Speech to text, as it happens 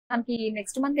మనకి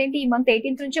next month ఏంటి, ఈ మంత్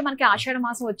 18th నుంచి మనకి ఆషాఢ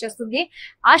మాసం వచ్చేస్తుంది.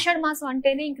 ఆషాఢ మాసం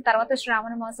అంటేనే ఇంక తర్వాత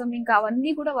శ్రావణ మాసం, ఇంకా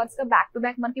అవన్నీ కూడా వరుసగా బ్యాక్ టు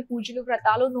బ్యాక్ మనకి పూజలు,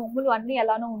 వ్రతాలు, నోములు అన్ని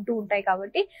ఎలానో ఉంటూ ఉంటాయి.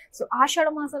 కాబట్టి సో ఆషాఢ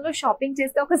మాసంలో షాపింగ్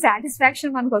చేస్తే ఒక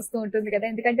సాటిస్ఫాక్షన్ మనకు వస్తూ ఉంటుంది కదా,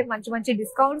 ఎందుకంటే మంచి మంచి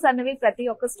డిస్కౌంట్స్ అనేవి ప్రతి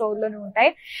ఒక్క స్టోర్ లోనూ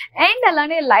ఉంటాయి. అండ్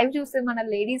అలానే లైవ్ చూస్తే మన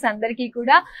లేడీస్ అందరికీ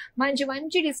కూడా మంచి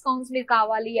మంచి డిస్కౌంట్స్ మీరు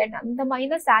కావాలి అండ్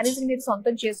అందమైన శారీస్ మీరు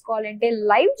సొంతం చేసుకోవాలంటే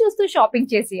లైవ్ చూస్తూ షాపింగ్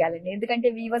చేసేయాలండి. ఎందుకంటే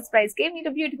వీవర్స్ ప్రైస్ కే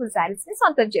మీరు బ్యూటిఫుల్ శారీస్ ని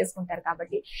సొంతం చేసుకుంటారు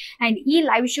కాబట్టి. అండ్ ఈ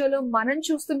లైవ్ షోలో మనం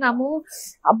చూస్తున్నాము,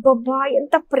 అబ్బబ్బా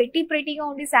ఎంత ప్రెటీగా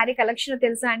ఉంది శారీ కలెక్షన్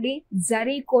తెలుసా అండి,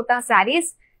 జరీ కోటా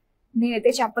శారీస్.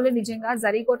 నేనైతే చెప్పలేదు నిజంగా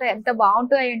జరీ కోట ఎంత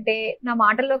బాగుంటాయి అంటే, నా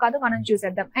మాటల్లో కాదు, మనం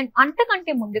చూసేద్దాం. అండ్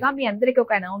అంతకంటే ముందుగా మీ అందరికి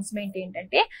ఒక అనౌన్స్మెంట్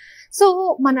ఏంటంటే, సో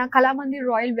మన కళామందిర్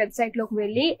రాయల్ వెబ్సైట్ లోకి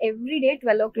వెళ్ళి ఎవ్రీడే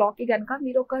 12 o'clock కి కనుక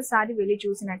మీరు ఒకసారి వెళ్ళి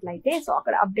చూసినట్లయితే, సో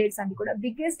అక్కడ అప్డేట్స్ అన్ని కూడా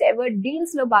బిగ్గెస్ట్ ఎవర్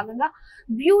డీల్స్ లో భాగంగా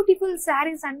బ్యూటిఫుల్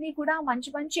శారీస్ అన్ని కూడా మంచి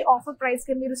మంచి ఆఫర్ ప్రైస్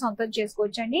కి మీరు సొంతం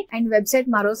చేసుకోవచ్చండి. అండ్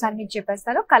వెబ్సైట్ మరోసారి మీకు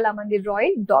చెప్పేస్తారు,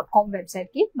 kalamandirroyal.com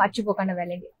వెబ్సైట్ కి మర్చిపోకుండా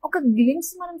వెళ్ళండి. ఒక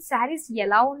గ్లిమ్స్ మనం శారీస్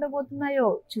ఎలా ఉండబోతున్నాయో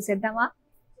చూసేద్దామా.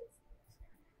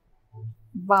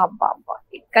 బాబా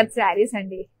ఇక్కడ శారీస్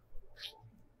అండి,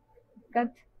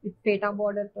 పేటా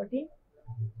బోర్డర్ తోటి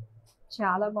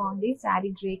చాలా బాగుంది sari.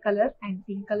 Grey colour and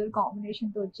pink colour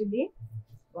combination తో వచ్చింది.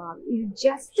 ఇది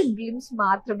జస్ట్ గ్లిమ్స్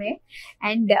మాత్రమే.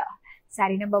 అండ్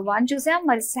శారీ నెంబర్ 1 చూసాం,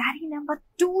 మరి శారీ నెంబర్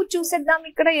 2 చూసేద్దాం.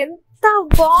 ఇక్కడ ఎంత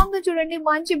బాగుందో చూడండి,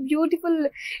 మంచి బ్యూటిఫుల్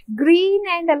గ్రీన్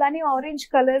అండ్ అలానే ఆరెంజ్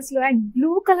కలర్స్ లో అండ్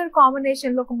బ్లూ కలర్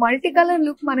కాంబినేషన్ లో ఒక మల్టీ కలర్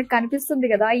లుక్ మనకు కనిపిస్తుంది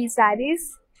కదా ఈ శారీస్.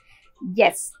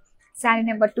 ఎస్, శారీ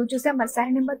నెంబర్ 2 చూసాం, మరి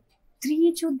శారీ నెంబర్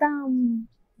 3 చూద్దాం.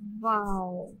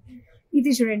 వావ్,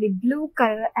 ఇది చూడండి blue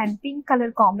colour and pink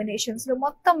colour combinations లో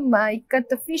మొత్తం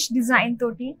ఇక్కడ ఫిష్ డిజైన్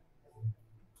తోటి,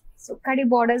 so kadhi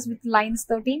borders with lines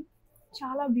తోటి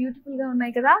చాలా బ్యూటిఫుల్ గా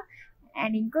ఉన్నాయి కదా.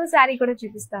 అండ్ ఇంకో శారీ కూడా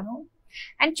చూపిస్తాను.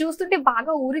 అండ్ చూస్తుంటే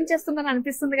బాగా ఊరించేస్తుందని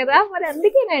అనిపిస్తుంది కదా, మరి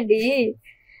అందుకేనండి.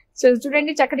 సో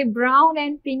చూడండి చక్కటి brown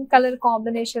and pink colour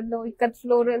combination లో ఇక్కడ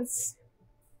ఫ్లోరల్స్,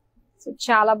 సో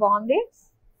చాలా బాగుంది.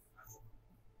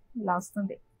 ఇలా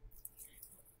వస్తుంది.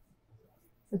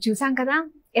 చూసాం కదా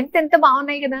ఎంత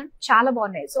బాగున్నాయి కదా, చాలా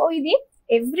బాగున్నాయి. సో ఇది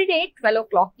ఎవ్రీడే 12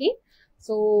 o'clock కి.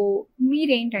 సో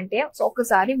మీరేంటంటే సో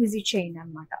ఒకసారి విజిట్ చేయండి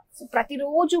అనమాట. సో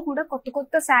ప్రతిరోజు కూడా కొత్త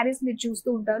కొత్త శారీస్ మీరు చూస్తూ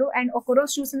ఉంటారు. అండ్ ఒక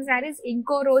రోజు చూసిన శారీస్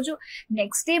ఇంకో రోజు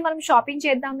నెక్స్ట్ డే మనం షాపింగ్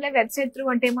చేద్దాంలే వెబ్సైట్ త్రూ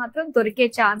అంటే మాత్రం దొరికే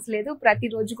ఛాన్స్ లేదు.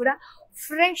 ప్రతిరోజు కూడా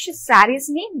ఫ్రెష్ శారీస్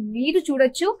ని మీరు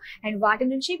చూడొచ్చు అండ్ వాటి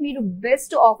నుంచి మీరు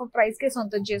బెస్ట్ ఆఫర్ ప్రైస్ కే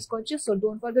సొంతం చేసుకోవచ్చు. So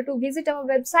don't forget to visit our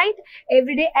website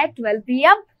everyday at 12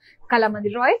 PM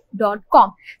kalamandirroyal.com.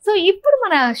 So ఇప్పుడు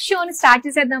మన షోని స్టార్ట్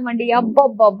చేసేద్దామండి.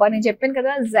 అబ్బబ్బబ్బా, నేను చెప్పాను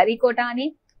కదా జరీ కోట అని.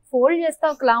 ఫోల్డ్ చేస్తే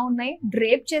ఒకలా ఉన్నాయి,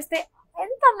 డ్రేప్ చేస్తే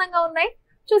ఎంత అందంగా ఉన్నాయి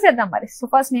చూసేద్దాం మరి. సో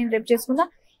ఫస్ట్ నేను డ్రేప్ చేసుకున్నా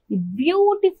ఈ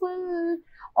బ్యూటిఫుల్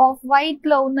ఆఫ్ వైట్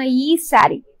లో ఉన్న ఈ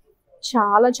శారీ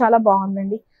చాలా చాలా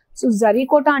బాగుందండి. సో జరీ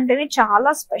కోట అంటేనే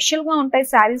చాలా స్పెషల్ గా ఉంటాయి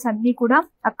శారీస్ అన్ని కూడా.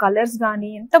 ఆ కలర్స్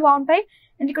గానీ ఎంత బాగుంటాయి.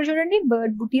 అండ్ ఇక్కడ చూడండి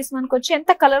బర్డ్ బుటీస్ మనకు వచ్చి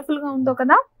ఎంత కలర్ఫుల్ గా ఉందో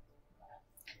కదా.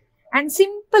 అండ్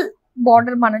సింపుల్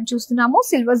బార్డర్ మనం చూస్తున్నాము,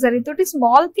 సిల్వర్ జరీ తోటి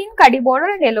small thin kadhi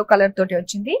border and yellow colour తోటి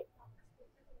వచ్చింది.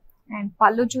 అండ్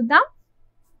పళ్ళు చూద్దాం.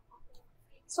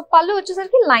 సో పళ్ళు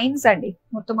వచ్చేసరికి లైన్స్ అండి,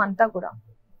 మొత్తం అంతా కూడా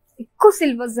ఎక్కువ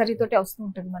సిల్వర్ జరీ తోటి వస్తూ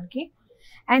ఉంటుంది మనకి.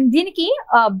 అండ్ దీనికి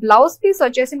బ్లౌజ్ పీస్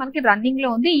వచ్చేసి మనకి రన్నింగ్ లో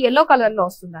ఉంది, ఎల్లో కలర్ లో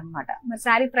వస్తుంది అనమాట. మరి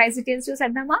శారీ ప్రైస్ డీటెయిల్స్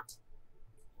చూసేద్దామా.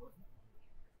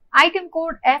 Item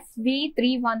code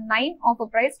FV319,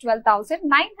 offer price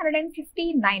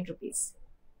 12,959 rupees.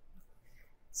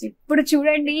 ఇప్పుడు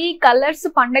చూడండి కలర్స్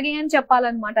పండగ అని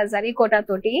చెప్పాలన్నమాట జరీ కోటా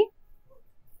తోటి.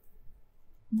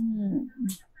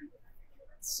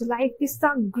 లైట్ పిస్తా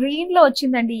గ్రీన్ లో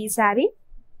వచ్చిందండి ఈ శారీ.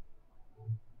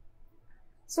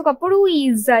 సో ఒకప్పుడు ఈ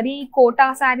జరీ కోటా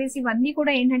శారీస్ ఇవన్నీ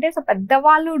కూడా ఏంటంటే సో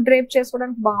పెద్దవాళ్ళు డ్రేప్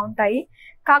చేసుకోవడానికి బాగుంటాయి.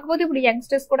 కాకపోతే ఇప్పుడు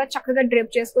యంగ్స్టర్స్ కూడా చక్కగా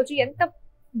డ్రేప్ చేసుకోవచ్చు. ఎంత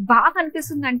బాగా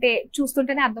అనిపిస్తుంది అంటే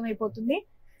చూస్తుంటేనే అర్థమైపోతుంది.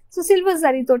 సో సిల్వర్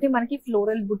జరీ తోటి మనకి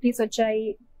ఫ్లోరల్ బుటీస్ వచ్చాయి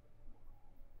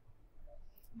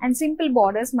అండ్ సింపుల్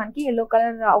బార్డర్స్ మనకి ఎల్లో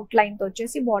కలర్ అవుట్ లైన్ తో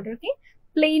వచ్చేసి బార్డర్ కి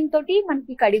ప్లెయిన్ తోటి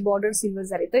మనకి కడి బార్డర్ సిల్వర్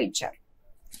జరీతో ఇచ్చారు.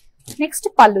 నెక్స్ట్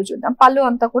పళ్ళు చూద్దాం. పళ్ళు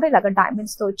అంతా కూడా ఇలాగ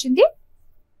డైమండ్స్ తో వచ్చింది.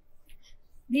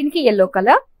 దీనికి ఎల్లో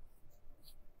కలర్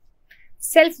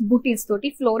సెల్ఫ్ బుటీస్ తోటి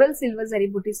ఫ్లోరల్ సిల్వర్ జరీ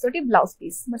బుటీస్ తోటి బ్లౌజ్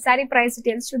పీస్. మరి సారీ ప్రైస్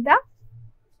డీటెయిల్స్ చూద్దాం.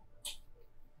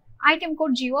 Item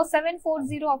code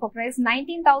GO740, offer price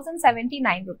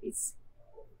 19,079 rupees.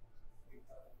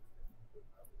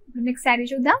 Next sari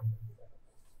చూద్దాం.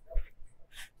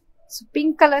 సో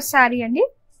పింక్ కలర్ శారీ అండి,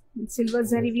 సిల్వర్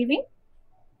జరీ వీవింగ్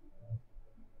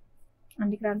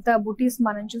అండ్ ఇక్కడ అంతా బుటీస్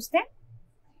మనం చూస్తే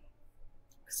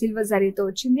సిల్వర్ జరీతో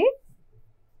వచ్చింది.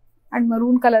 అండ్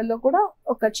మరూన్ కలర్ లో కూడా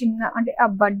ఒక చిన్న అంటే ఆ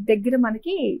బడ్ దగ్గర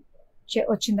మనకి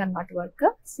వచ్చింది అనమాట work.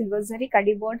 Silver zari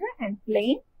kadhi border and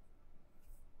plain.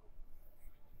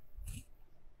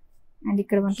 And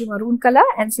ఇక్కడ మనకి maroon colour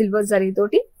and silver zari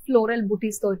తోటి ఫ్లోరల్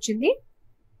బూటీస్ తో వచ్చింది.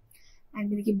 అండ్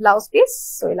దీనికి బ్లౌజ్ పీస్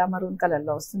సో ఇలా మరూన్ కలర్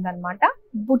లో వస్తుంది అనమాట.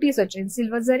 బూటీస్ వచ్చాయి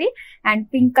silver zari and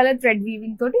pink colour thread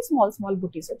weaving తోటి స్మాల్ స్మాల్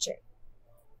బూటీస్ వచ్చాయి.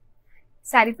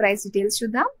 శారీ ప్రైస్ డీటెయిల్స్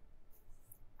చూద్దాం.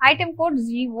 Item code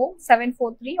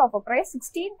GO743 offer price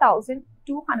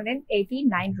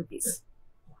 16,289 rupees.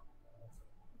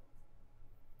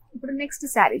 ఇప్పుడు నెక్స్ట్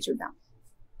శారీ చూద్దాం.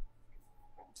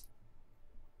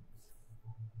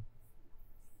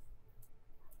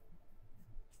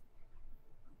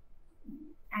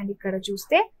 అండ్ ఇక్కడ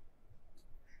చూస్తే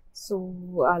సో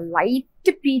లైట్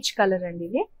పీచ్ కలర్ అండి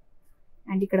ఇది.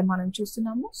 అండ్ ఇక్కడ మనం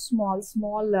చూస్తున్నాము స్మాల్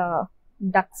స్మాల్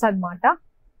డక్స్ అన్నమాట.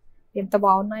 ఎంత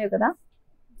బాగున్నాయో కదా.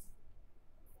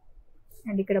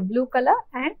 అండ్ ఇక్కడ blue colour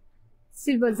and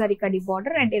silver zari kadhi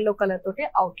border and yellow colour తోటి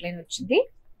అవుట్ లైన్ వచ్చింది.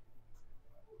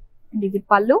 అండ్ ఇది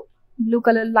పళ్ళు బ్లూ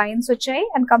కలర్ లైన్స్ వచ్చాయి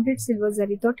అండ్ కంప్లీట్ సిల్వర్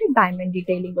జరీ తోటి డైమండ్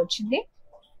డీటెయిలింగ్ వచ్చింది.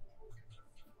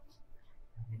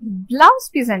 బ్లౌజ్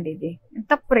పీస్ అండి ఇది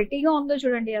ఎంత ప్రెటీగా ఉందో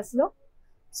చూడండి అసలు.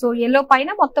 సో ఎల్లో పైన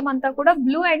మొత్తం అంతా కూడా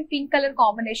blue and pink colour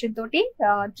combination తోటి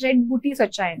థ్రెడ్ బూటీస్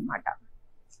వచ్చాయన్నమాట.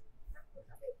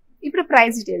 ఇప్పుడు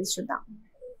ప్రైస్ డీటెయిల్స్ చూద్దాం.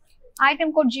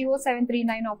 Item code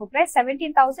GO739 offer price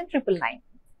 17,999.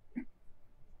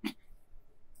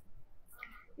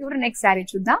 ఇప్పుడు నెక్స్ట్ శారీ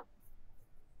చూద్దాం.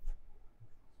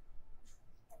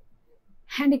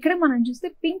 అండ్ ఇక్కడ మనం చూస్తే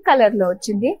పింక్ కలర్ లో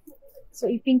వచ్చింది. సో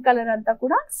ఈ పింక్ కలర్ అంతా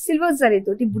కూడా సిల్వర్ జరీ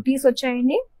తోటి బుటీస్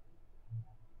వచ్చాయండి.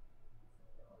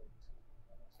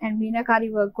 అండ్ మీనాకారి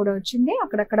వర్క్ కూడా వచ్చింది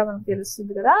అక్కడక్కడ మనకు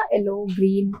తెలుస్తుంది కదా. ఎల్లో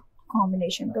గ్రీన్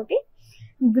కాంబినేషన్ తోటి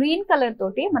గ్రీన్ కలర్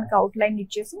తోటి మనకి అవుట్ లైన్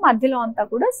ఇచ్చేసి మధ్యలో అంతా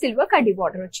కూడా సిల్వర్ కడ్డీ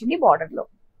బార్డర్ వచ్చింది బార్డర్ లో.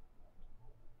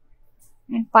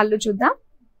 అండ్ పళ్ళు చూద్దాం.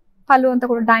 పళ్ళు అంతా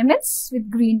కూడా diamonds with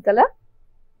green colour.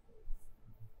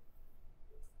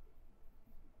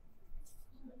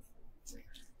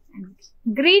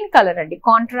 Green colour అండి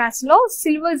కాంట్రాస్ట్ లో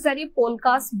సిల్వర్ జరీ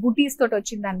పోల్కాస్ బూటీస్ తోటి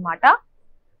వచ్చింది అనమాట.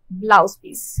 Blouse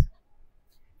piece.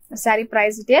 Sari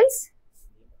price details.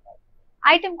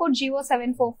 Item code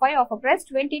GO745 offer price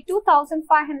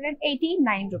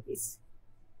 22,589 rupees.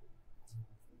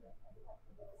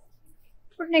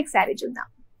 ఇప్పుడు నెక్స్ట్ శారీ చూద్దాం.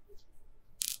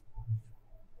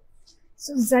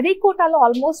 సో జరీ కోటాలో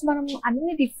ఆల్మోస్ట్ మనం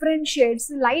అన్ని different shades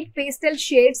light pastel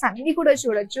shades అన్ని కూడా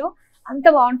చూడొచ్చు. అంత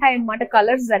బాగుంటాయి అనమాట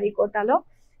కలర్స్ జరీ కోటాలో.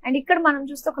 అండ్ ఇక్కడ మనం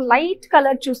చూస్తే ఒక లైట్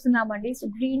కలర్ చూస్తున్నామండి. సో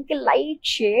గ్రీన్ కి light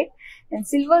shade and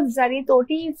silver zari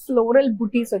తోటి ఫ్లోరల్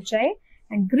బుటీస్ వచ్చాయి.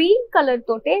 అండ్ గ్రీన్ కలర్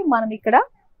తోటే మనం ఇక్కడ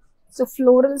సో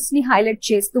ఫ్లోరల్స్ ని హైలైట్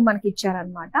చేస్తూ మనకి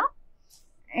ఇచ్చారనమాట.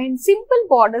 అండ్ సింపుల్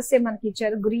బార్డర్స్ ఏ మనకి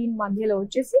ఇచ్చారు. గ్రీన్ మధ్యలో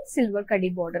వచ్చేసి సిల్వర్ కడి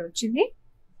బార్డర్ వచ్చింది.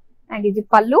 అండ్ ఇది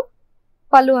పళ్ళు.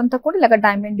 పళ్ళు అంతా కూడా ఇలాగ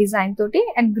డైమండ్ డిజైన్ తోటి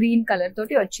అండ్ గ్రీన్ కలర్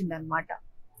తోటి వచ్చింది అనమాట.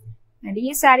 అండ్ ఈ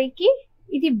శారీకి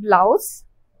ఇది బ్లౌజ్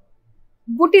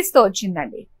బూటీస్ తో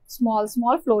వచ్చిందండి. స్మాల్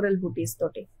స్మాల్ ఫ్లోరల్ బూటీస్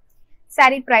తోటి.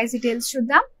 శారీ ప్రైస్ డీటెయిల్స్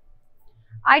చూద్దాం.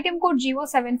 Item code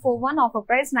GO741 offer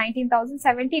price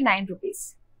 19,079 rupees.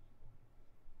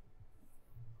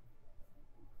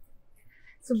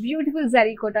 So beautiful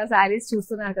zari quota saris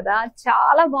చూస్తున్నారు కదా.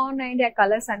 చాలా బాగున్నాయండి ఆ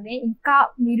కలర్స్ అన్ని. ఇంకా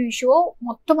మీరు ఈ షో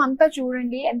మొత్తం అంతా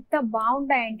చూడండి ఎంత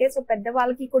బాగుంటాయంటే సో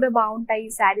పెద్దవాళ్ళకి కూడా బాగుంటాయి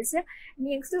ఈ శారీస్.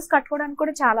 యంగ్స్టర్స్ కట్టుకోవడానికి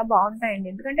కూడా చాలా బాగుంటాయండి.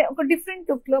 ఎందుకంటే ఒక డిఫరెంట్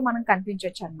లుక్ లో మనం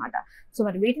కనిపించవచ్చు అనమాట. సో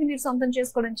మరి వీటిని మీరు సొంతం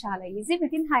చేసుకోవడం చాలా ఈజీ.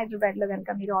 విత్ ఇన్ హైదరాబాద్ లో కనుక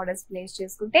మీరు ఆర్డర్స్ ప్లేస్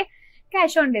చేసుకుంటే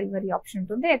క్యాష్ ఆన్ డెలివరీ ఆప్షన్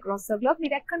ఉంటుంది. అక్రాస్ ద గ్లోబ్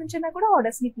మీరు ఎక్కడి నుంచైనా కూడా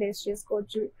ఆర్డర్స్ ని ప్లేస్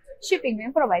చేసుకోవచ్చు. షిప్పింగ్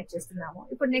మేము ప్రొవైడ్ చేస్తున్నాము.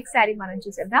 ఇప్పుడు నెక్స్ట్ శారీ మనం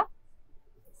చూసేద్దాం.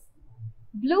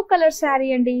 బ్లూ కలర్ శారీ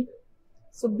అండి.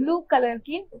 సో బ్లూ కలర్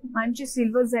కి మంచి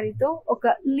సిల్వర్ జరీతో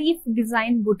ఒక లీఫ్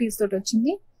డిజైన్ బూటీస్ తోటి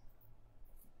వచ్చింది.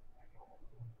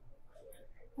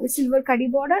 Silver kadhi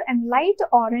border and light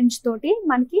orange తోటి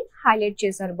మనకి హైలైట్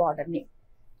చేశారు బార్డర్ ని.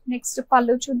 నెక్స్ట్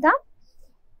పళ్ళు చూద్దాం.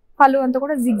 పళ్ళు అంతా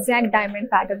కూడా జిగ్జాగ్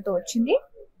డైమండ్ ప్యాటర్న్ తో వచ్చింది.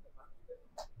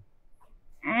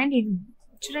 అండ్ ఇది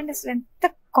చూడండి అసలు ఎంత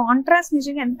కాంట్రాస్ట్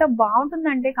నిజంగా ఎంత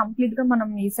బాగుంటుందంటే కంప్లీట్ గా మనం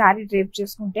ఈ శారీ డ్రేప్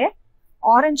చేసుకుంటే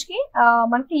ఆరెంజ్ కి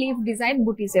మనకి లీఫ్ డిజైన్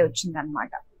బూటీసే వచ్చింది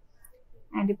అనమాట.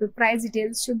 అండ్ ఇప్పుడు ప్రైస్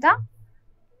డీటెయిల్స్ చూద్దాం.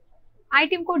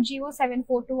 Item code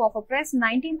GO742 offer price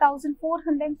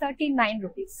 19,439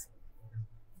 rupees.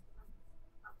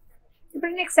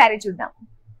 ఇప్పుడు నెక్స్ట్ శారీ చూద్దాం.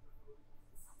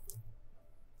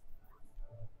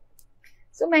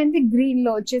 సో మెహందీ గ్రీన్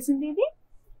లో వచ్చేసింది ఇది.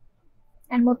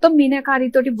 అండ్ మొత్తం మీనాకారి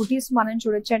తోటి బుటీస్ మనం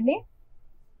చూడొచ్చండి.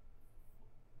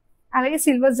 అలాగే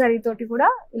సిల్వర్ జరీ తోటి కూడా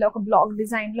ఇలా ఒక బ్లాక్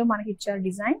డిజైన్ లో మనకి ఇచ్చారు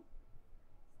design.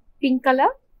 Pink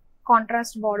colour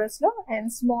contrast borders లో and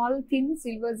small thin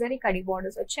silver zari kadhi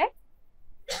borders వచ్చాయి.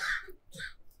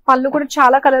 పళ్ళు కూడా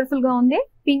చాలా కలర్ఫుల్ గా ఉంది.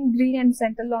 పింక్, గ్రీన్ అండ్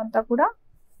సెంటర్ లో అంతా కూడా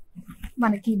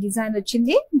మనకి డిజైన్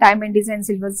వచ్చింది. Diamond design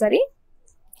silver zari.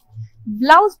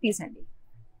 Blouse piece అండి.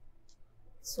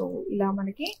 సో ఇలా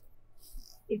మనకి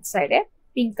it side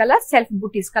pink colour self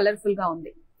buttis colourful గా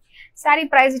ఉంది. సారీ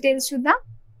ప్రైస్ డీటెయిల్స్ చూద్దాం.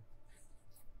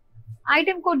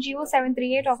 Item code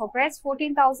GO738 offer price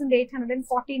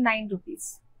 14,849 rupees.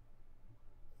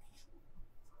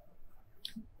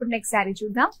 ఇప్పుడు నెక్స్ట్ సారీ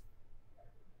చూద్దాం.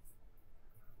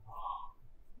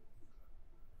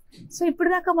 సో ఇప్పుడు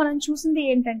దాకా మనం చూసింది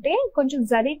ఏంటంటే కొంచెం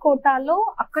జరీ కోటాలో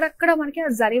అక్కడక్కడ మనకి ఆ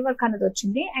జరీ వర్క్ అనేది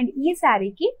వచ్చింది. అండ్ ఈ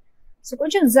శారీకి సో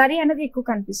కొంచెం జరీ అనేది ఎక్కువ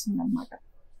కనిపిస్తుంది అనమాట.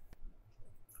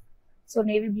 సో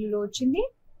నేవీ బ్లూ లో వచ్చింది.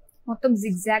 మొత్తం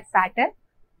జిగ్జాగ్ ప్యాటర్న్.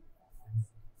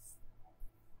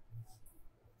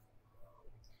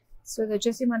 సో ఇది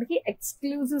వచ్చేసి మనకి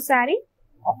exclusive sari.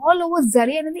 All over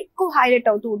zari అనేది ఎక్కువ హైలైట్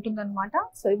అవుతూ ఉంటుంది అనమాట.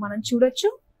 సో ఇది మనం చూడొచ్చు.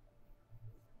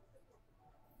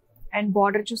 అండ్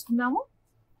బార్డర్ చూస్తున్నాము.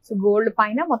 సో గోల్డ్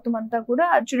పైన మొత్తం అంతా కూడా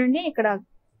చూడండి ఇక్కడ.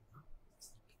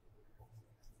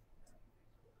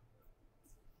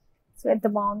 సో ఎంత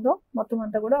బాగుందో. మొత్తం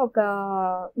అంతా కూడా ఒక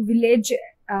విలేజ్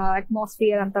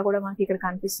అట్మాస్ఫియర్ అంతా కూడా మనకి ఇక్కడ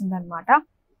కనిపిస్తుంది అనమాట.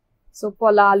 సో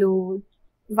పొలాలు,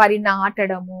 వరి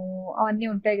నాటడము అవన్నీ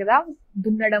ఉంటాయి కదా,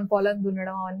 దున్నడం, పొలం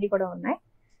దున్నడం అవన్నీ కూడా ఉన్నాయి.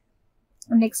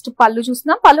 నెక్స్ట్ పళ్ళు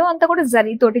చూస్తున్నాం. పళ్ళు అంతా కూడా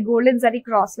జరీ తోటి గోల్డెన్ జరీ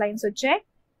క్రాస్ లైన్స్ వచ్చాయి.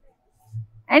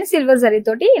 అండ్ సిల్వర్ జరీ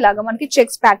తోటి ఇలాగా మనకి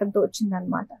చెక్స్ ప్యాటర్న్ తో వచ్చింది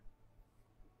అనమాట.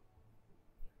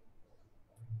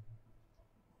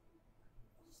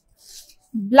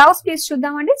 బ్లౌజ్ పీస్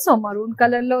చూద్దామండి. సో మరూన్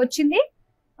కలర్ లో వచ్చింది.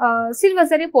 సిల్వర్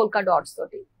జరీ పోల్కా డాట్స్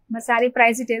తోటి. మరి సారీ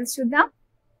ప్రైస్ డీటెయిల్స్ చూద్దాం.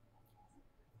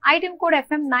 Item code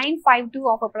FM952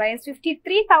 offer price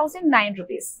 53,009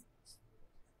 rupees.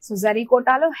 So zari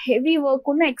కోటాలో హెవీ వర్క్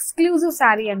ఉన్న ఎక్స్క్లూజివ్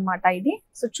శారీ అనమాట ఇది.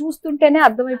 సో చూస్తుంటేనే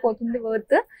అర్థమైపోతుంది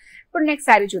వర్త్. ఇప్పుడు నెక్స్ట్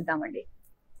శారీ చూద్దామండి.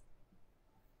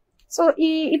 సో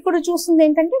ఇప్పుడు చూస్తుంది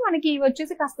ఏంటంటే మనకి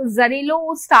వచ్చేసి కాస్త జరీలో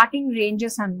స్టార్టింగ్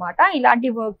రేంజెస్ అనమాట. ఇలాంటి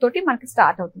వర్క్ తోటి మనకి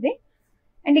స్టార్ట్ అవుతుంది.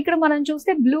 అండ్ ఇక్కడ మనం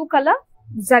చూస్తే బ్లూ కలర్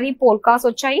జరీ పోల్కాస్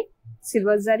వచ్చాయి,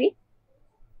 సిల్వర్ జరీ.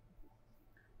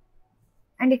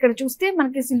 అండ్ ఇక్కడ చూస్తే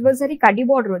మనకి సిల్వర్ జరీ కడ్డీ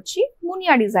బార్డర్ వచ్చి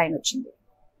మునియా డిజైన్ వచ్చింది.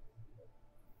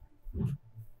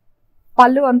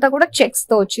 పళ్ళు అంతా కూడా చెక్స్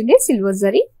తో వచ్చింది silver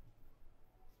zari.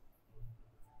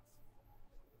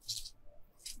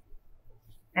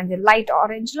 And light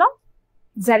orange లో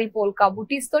జరీ పోల్కా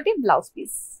బుటీస్ తోటి blouse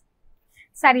piece.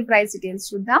 Sorry price details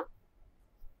చూద్దాం.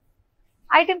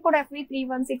 Item code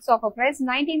FV316 offer price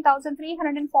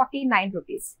 19,349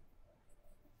 rupees.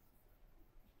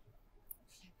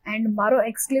 And మరో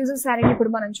ఎక్స్క్లూజివ్ శారీని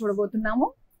ఇప్పుడు మనం చూడబోతున్నాము.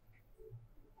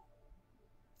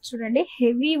 చూడండి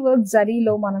హెవీ వర్క్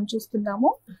జరీలో మనం చూస్తున్నాము.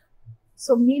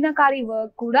 సో మీనాకారి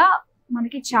వర్క్ కూడా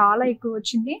మనకి చాలా ఎక్కువ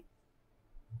వచ్చింది.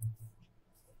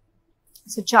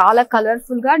 సో చాలా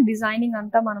కలర్ఫుల్ గా డిజైనింగ్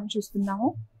అంతా మనం చూస్తున్నాము.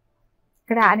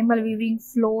 ఇక్కడ animal weaving,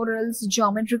 florals,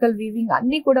 geometrical weaving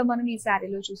అన్ని కూడా మనం ఈ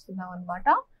శారీలో చూస్తున్నాం అనమాట.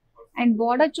 అండ్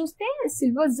బార్డర్ చూస్తే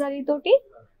సిల్వర్ జరీ తోటి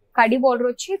కడి బార్డర్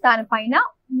వచ్చి దానిపైన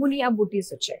మునియా బూటీస్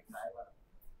వచ్చాయి.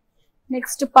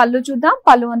 నెక్స్ట్ పళ్ళు చూద్దాం.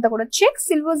 పళ్ళు అంతా కూడా check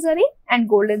silver zari and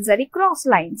golden zari cross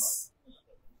lines.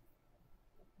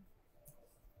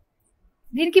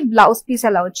 దీనికి బ్లౌజ్ పీస్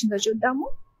ఎలా వచ్చిందో చూద్దాము.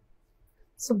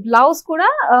 సో బ్లౌజ్ కూడా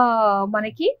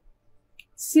మనకి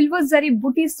సిల్వర్ జరీ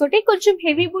బూటీస్ తోటి కొంచెం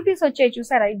హెవీ బూటీస్ వచ్చాయి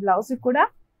చూసారా ఈ బ్లౌజ్ కూడా.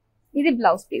 ఇది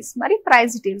బ్లౌజ్ పీస్. మరి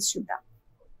ప్రైస్ డీటెయిల్స్ చూద్దాం.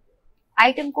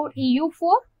 Item code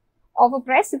EU4 offer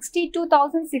price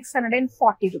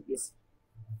 62,640 rupees.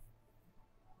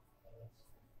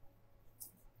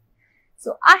 So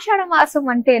ఆషాఢ మాసం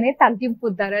అంటేనే తగ్గింపు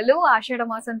ధరలు. ఆషాఢ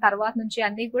మాసం తర్వాత నుంచి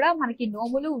అన్ని కూడా మనకి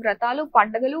నోములు, వ్రతాలు,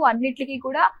 పండుగలు అన్నిటికీ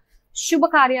కూడా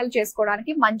శుభకార్యాలు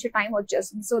చేసుకోవడానికి మంచి టైం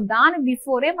వచ్చేస్తుంది. సో దాని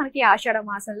బిఫోరే మనకి ఆషాఢ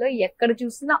మాసంలో ఎక్కడ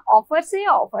చూసినా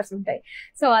ఆఫర్స్ ఉంటాయి.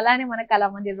 సో అలానే మన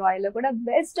కళామందిర్ రాయల్ లో కూడా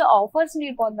బెస్ట్ ఆఫర్స్ ని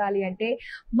పొందాలి అంటే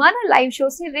మన లైవ్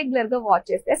షోస్ ని రెగ్యులర్ గా వాచ్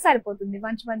చేస్తే సరిపోతుంది.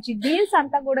 మంచి మంచి డీల్స్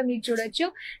అంతా కూడా మీరు చూడొచ్చు.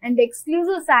 అండ్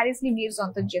ఎక్స్క్లూజివ్ శారీస్ ని మీరు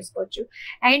సొంతం చేసుకోవచ్చు.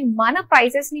 అండ్ మన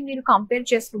ప్రైసెస్ ని మీరు కంపేర్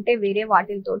చేసుకుంటే వేరే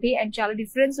వాటితోటి అండ్ చాలా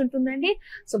డిఫరెన్స్ ఉంటుందండి.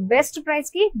 సో బెస్ట్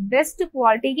ప్రైస్ కి, బెస్ట్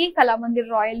క్వాలిటీకి కళామందిర్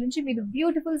రాయల్ నుంచి మీరు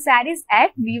beautiful saris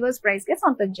at weavers price కి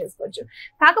సొంతం చేసుకోవచ్చు.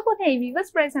 కాకపోతే ఈ వీవర్స్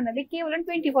ప్రైస్ అనేది కేవలం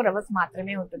 24 అవర్స్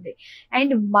మాత్రమే ఉంటుంది.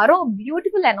 అండ్ మరో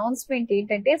బ్యూటిఫుల్ అనౌన్స్మెంట్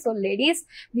ఏంటంటే, సో లేడీస్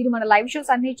మీరు మన లైవ్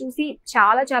షోస్ అన్ని చూసి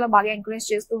చాలా చాలా బాగా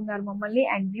ఎంకరేజ్ చేస్తూ ఉన్నారు మమ్మల్ని.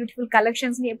 అండ్ బ్యూటిఫుల్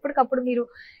కలెక్షన్స్ ని ఎప్పటికప్పుడు మీరు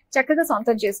చక్కగా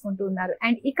సొంతం చేసుకుంటూ ఉన్నారు.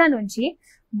 అండ్ ఇక నుంచి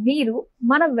మీరు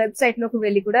మన వెబ్సైట్ లోకి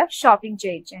వెళ్ళి కూడా షాపింగ్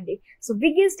చేయించండి. సో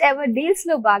బిగ్గెస్ట్ ఎవర్ డీల్స్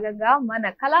లో భాగంగా మన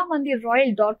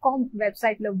kalamandirroyal.com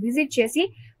వెబ్సైట్ లో విజిట్ చేసి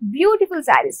బ్యూటిఫుల్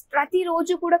శారీస్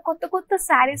ప్రతిరోజు కూడా కొత్త కొత్త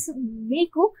శారీస్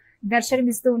మీకు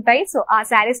దర్శనమిస్తూ ఉంటాయి. సో ఆ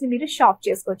శారీస్ ని మీరు షాప్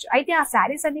చేసుకోవచ్చు. అయితే ఆ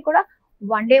శారీస్ అన్ని కూడా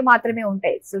 1 డే మాత్రమే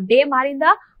ఉంటాయి. సో డే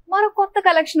మారిందా మరో కొత్త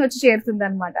కలెక్షన్ వచ్చి చేరుతుంది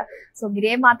అనమాట. సో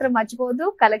మీరే మాత్రం మర్చిపోవద్దు,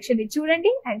 కలెక్షన్ ని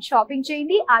చూడండి అండ్ షాపింగ్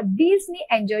చేయండి, ఆ డీల్స్ ని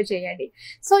ఎంజాయ్ చేయండి.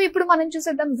 సో ఇప్పుడు మనం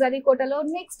చూసేద్దాం జరీ కోటలో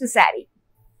next sari.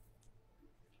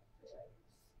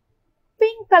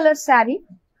 Pink colour sari.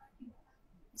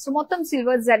 So మొత్తం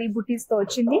సిల్వర్ జరీ బుటీస్ తో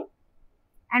వచ్చింది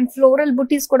అండ్ ఫ్లోరల్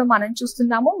బుటీస్ కూడా మనం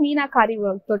చూస్తున్నాము మీనాకారి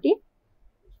వర్క్ తోటి.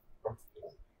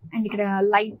 అండ్ ఇక్కడ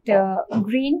లైట్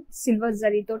గ్రీన్ సిల్వర్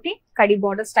జరీ తోటి కడి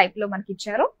బార్డర్స్ టైప్ లో మనకి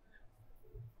ఇచ్చారు.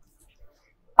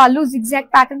 పళ్ళు జిగ్జాగ్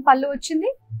ప్యాటర్న్ పళ్ళు వచ్చింది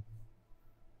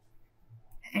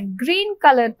అండ్ గ్రీన్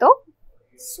కలర్ తో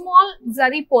స్మాల్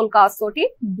జరీ పోల్కాస్ తోటి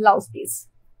blouse piece.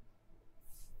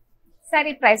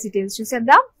 Sorry price details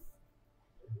చూసేద్దాం.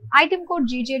 Item code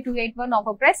GJ281,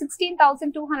 offer price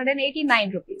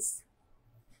 16,289 rupees.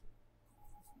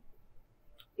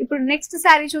 ఇప్పుడు నెక్స్ట్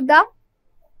శారీ చూద్దాం.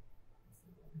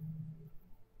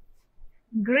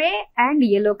 Grey and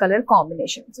yellow colour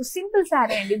combination. So simple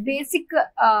sari అండి, బేసిక్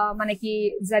మనకి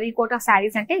జరీ కోటా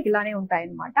శారీస్ అంటే ఇలానే ఉంటాయి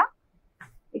అన్నమాట.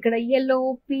 ఇక్కడ yellow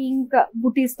పింక్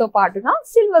బుటీస్ తో పాటుగా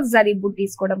సిల్వర్ జరీ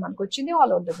బుటీస్ కూడా మనకు వచ్చింది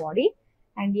all over the body.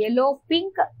 And yellow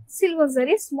pink silver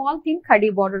zari small thin kadhi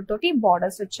border తోటి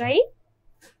బార్డర్స్ వచ్చాయి.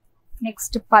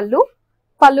 నెక్స్ట్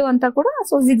పళ్ళు అంతా కూడా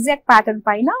సో జిగ్జాగ్ ప్యాటర్న్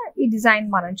పైన ఈ డిజైన్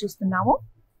మనం చూస్తున్నాము.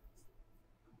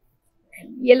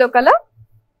 yellow కలర్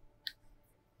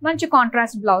మంచి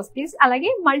కాంట్రాస్ట్ బ్లౌజ్ పీస్,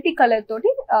 అలాగే మల్టీ కలర్ తోటి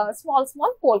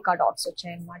స్మాల్ పోల్కా డాట్స్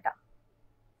వచ్చాయి అన్నమాట.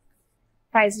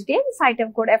 Price details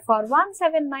item code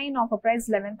FR179, offer price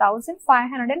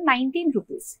 11,519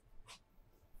 rupees.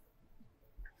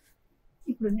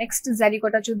 ఇప్పుడు నెక్స్ట్ జరీ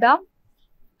కోటా చూద్దాం.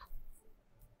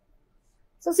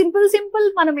 సో సింపుల్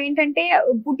మనం ఏంటంటే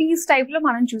బుటీస్ టైప్ లో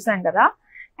మనం చూసాం కదా,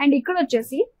 అండ్ ఇక్కడ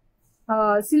వచ్చేసి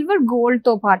సిల్వర్ గోల్డ్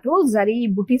తో పాటు జరీ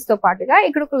బుటీస్ తో పాటుగా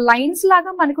ఇక్కడ ఒక లైన్స్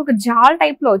లాగా మనకు ఒక జాల్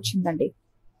టైప్ లో వచ్చిందండి.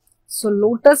 సో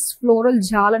లోటస్ ఫ్లోరల్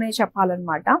జాల్ అనే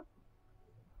చెప్పాలన్నమాట.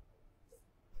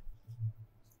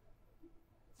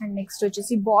 అండ్ నెక్స్ట్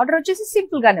వచ్చేసి బార్డర్ వచ్చేసి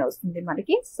సింపుల్ గానే వస్తుంది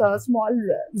మనకి. సో స్మాల్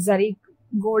జరీ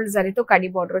గోల్డ్ జరీతో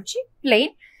కడి బార్డర్ వచ్చి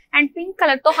ప్లెయిన్ అండ్ పింక్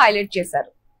కలర్ తో హైలైట్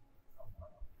చేశారు.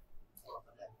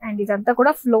 అండ్ ఇదంతా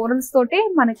కూడా ఫ్లోరల్స్ తోటే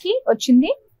మనకి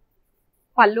వచ్చింది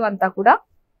పళ్ళు అంతా కూడా.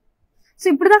 సో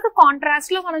ఇప్పుడు దాకా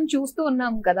కాంట్రాస్ట్ లో మనం చూస్తూ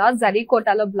ఉన్నాం కదా జరీ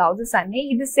కోటాలో బ్లౌజెస్ అన్ని,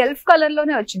 ఇది సెల్ఫ్ కలర్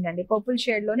లోనే వచ్చిందండి, పర్పుల్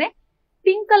షేడ్ లోనే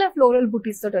పింక్ కలర్ ఫ్లోరల్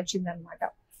బుటీస్ తోటి వచ్చింది అనమాట.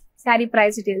 శారీ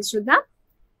ప్రైస్ డీటెయిల్స్ చూద్దాం.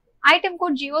 Item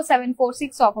code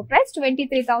GO746, offer price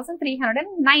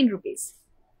 23,309 rupees.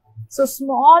 So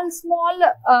small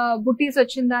బుటీస్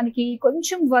వచ్చిన దానికి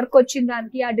కొంచెం వర్క్ వచ్చిన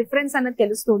దానికి ఆ డిఫరెన్స్ అనేది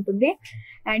తెలుస్తూ ఉంటుంది.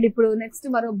 అండ్ ఇప్పుడు నెక్స్ట్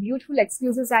మరో బ్యూటిఫుల్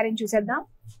ఎక్స్క్లూజివ్ శారీని చూసేద్దాం.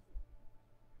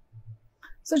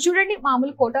 సో చూడండి,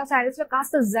 మామూలు కోటా శారీస్ లో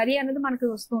కాస్త జరీ అనేది మనకి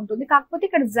వస్తూ ఉంటుంది, కాకపోతే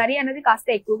ఇక్కడ జరీ అనేది కాస్త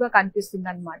ఎక్కువగా కనిపిస్తుంది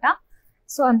అనమాట.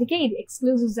 సో అందుకే ఇది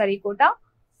ఎక్స్క్లూజివ్ జరీ కోటా.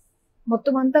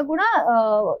 మొత్తం అంతా కూడా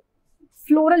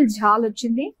ఫ్లోరల్ జాల్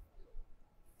వచ్చింది,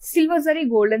 సిల్వర్ జరీ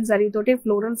గోల్డెన్ జరీ తోటి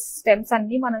ఫ్లోరల్ స్టెమ్స్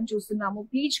అన్ని మనం చూస్తున్నాము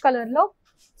పీచ్ కలర్ లో.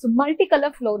 సో మల్టీ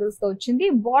కలర్ ఫ్లోరల్స్ తో వచ్చింది.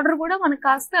 బార్డర్ కూడా మనకు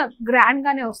కాస్త గ్రాండ్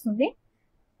గానే వస్తుంది.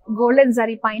 గోల్డెన్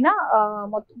జరీ పైన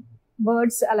మొత్తం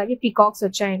బర్డ్స్ అలాగే పీకాక్స్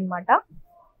వచ్చాయి అనమాట.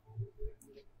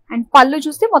 అండ్ పళ్ళు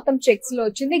చూస్తే మొత్తం చెక్స్ లో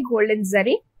వచ్చింది గోల్డెన్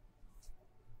జరీ.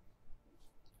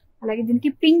 అలాగే దీనికి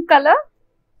పింక్ కలర్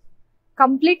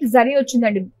కంప్లీట్ జరీ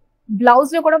వచ్చిందండి. బ్లౌజ్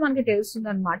లో కూడా మనకి తెలుస్తుంది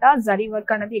అనమాట, జరీ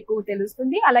వర్క్ అనేది ఎక్కువ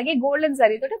తెలుస్తుంది. అలాగే గోల్డెన్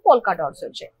జరీ తోటి పోల్కా డాట్స్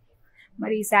వచ్చాయి.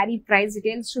 మరి ఈ శారీ ప్రైస్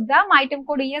డీటెయిల్స్ చూద్దాం. Item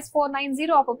code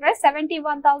ES490, offer price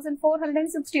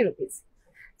 71,460 rupees.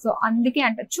 So అందుకే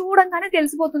అంట చూడంగానే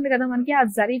తెలిసిపోతుంది కదా మనకి ఆ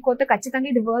జరీ కోట ఖచ్చితంగా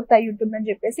ఇది వర్త్ అయి ఉంటుందని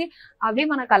చెప్పేసి. అవి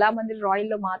మన కళామందిర్ రాయల్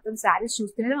లో మాత్రం శారీస్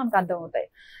చూస్తేనే మనకు అర్థం అవుతాయి.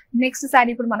 నెక్స్ట్ శారీ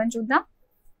ఇప్పుడు మనం చూద్దాం.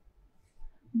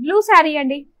 బ్లూ శారీ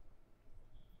అండి.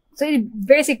 సో ఇది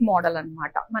బేసిక్ మోడల్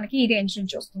అన్నమాట, మనకి ఈ రేంజ్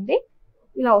నుంచి వస్తుంది.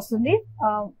 ఇలా వస్తుంది,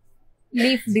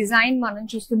 లీఫ్ డిజైన్ మనం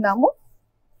చూస్తున్నాము.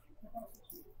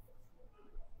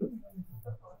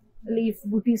 లీఫ్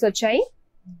బుటీస్ వచ్చాయి,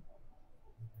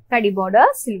 కడి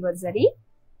బార్డర్ సిల్వర్ జరీ.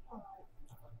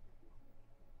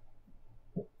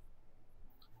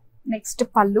 నెక్స్ట్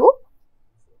పళ్ళు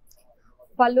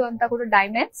అంతా కూడా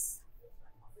డైమండ్స్.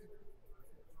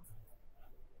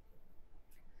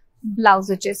 బ్లౌజ్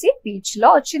వచ్చేసి పీచ్ లో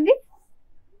వచ్చింది.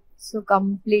 సో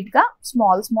కంప్లీట్ గా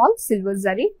స్మాల్ సిల్వర్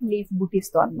జరీ లీఫ్ బుటీస్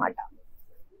తో అన్నమాట.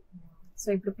 సో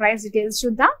ఇప్పుడు ప్రైస్ డీటెయిల్స్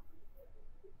చూద్దాం.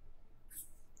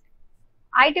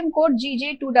 Item code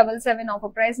GJ277,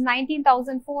 offer price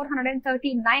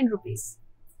 19,439 rupees.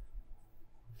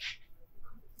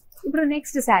 ఇప్పుడు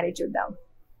నెక్స్ట్ శారీ చూద్దాం.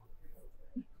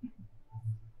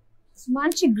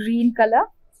 మంచి గ్రీన్ కలర్.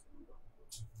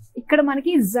 ఇక్కడ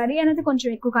మనకి జరీ అనేది కొంచెం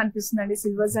ఎక్కువ కనిపిస్తుందండి,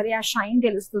 సిల్వర్ జరీ ఆ షైన్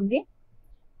తెలుస్తుంది.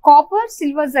 కాపర్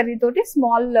సిల్వర్ జరీ తోటి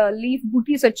స్మాల్ లీఫ్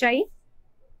బుటీస్ వచ్చాయి.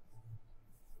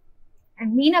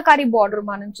 అండ్ మీనాకారి బార్డర్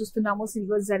మనం చూస్తున్నాము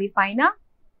సిల్వర్ జరీ పైన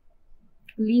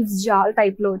లీవ్స్ జాల్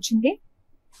టైప్ లో వచ్చింది.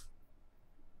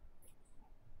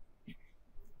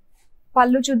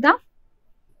 పళ్ళు చూద్దాం.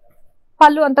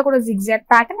 పళ్ళు అంతా కూడా zigzag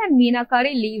pattern and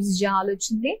meenakari leaves జాల్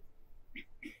వచ్చింది.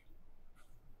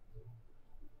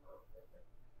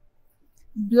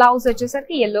 బ్లౌజ్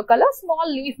వచ్చేసరికి ఎల్లో కలర్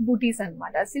స్మాల్ లీఫ్ బూటీస్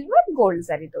అన్నమాట, సిల్వర్ గోల్డ్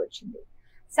జరీతో వచ్చింది.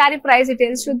 సారీ ప్రైస్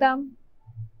డీటెయిల్స్ చూద్దాం.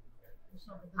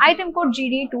 Item code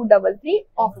GD233,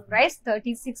 offer price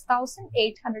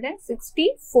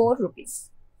 36,864 rupees.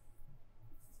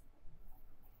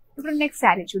 ఇప్పుడు నెక్స్ట్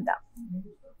శారీ చూద్దాం.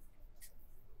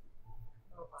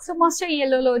 సో మస్టర్డ్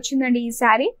ఎల్లోలో వచ్చిందండి ఈ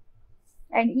శారీ.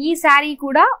 అండ్ ఈ శారీ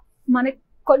కూడా మనకి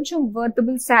కొంచెం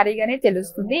వర్తబుల్ శారీగానే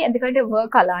తెలుస్తుంది, ఎందుకంటే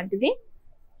వర్క్ అలాంటిది.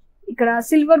 ఇక్కడ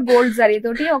సిల్వర్ గోల్డ్ జరీ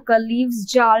తోటి ఒక లీవ్స్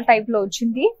జాల్ టైప్ లో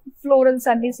వచ్చింది. ఫ్లోరల్స్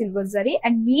అన్ని silver zari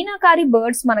and meenakari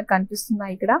birds మనకు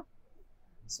కనిపిస్తున్నాయి ఇక్కడ.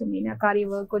 సో మీనాకారి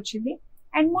వర్క్ వచ్చింది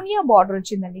అండ్ మునియా బార్డర్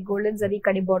వచ్చిందండి. గోల్డెన్ జరీ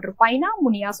కడి బార్డర్ పైన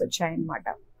మునియాస్ వచ్చాయన్నమాట.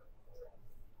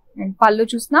 అండ్ పళ్ళు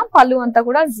చూస్తున్నాం, పళ్ళు అంతా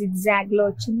కూడా జిగ్జాగ్ లో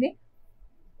వచ్చింది.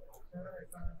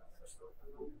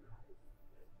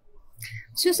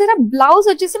 చూసారా, బ్లౌజ్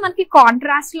వచ్చేసి మనకి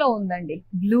కాంట్రాస్ట్ లో ఉందండి,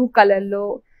 బ్లూ కలర్ లో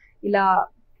ఇలా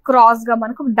క్రాస్ గా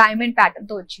మనకు డైమండ్ ప్యాటర్న్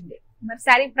తో వచ్చింది. మరి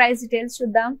శారీ ప్రైస్ డీటెయిల్స్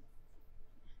చూద్దాం.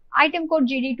 Item code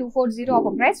GD240,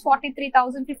 offer price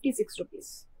 43,056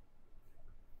 rupees.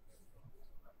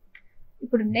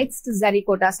 ఇప్పుడు నెక్స్ట్ జరీ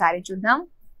కోటా శారీ చూద్దాం.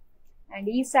 అండ్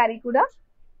ఈ శారీ కూడా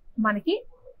మనకి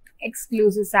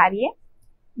ఎక్స్క్లూజివ్ శారీయే.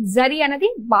 జరీ అనేది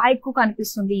బాగా ఎక్కువ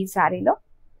కనిపిస్తుంది ఈ శారీలో.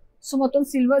 సో మొత్తం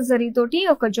సిల్వర్ జరీ తోటి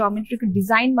ఒక జామెట్రిక్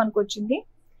డిజైన్ మనకు వచ్చింది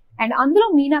అండ్ అందులో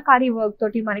మీనాకారి వర్క్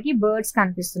తోటి మనకి బర్డ్స్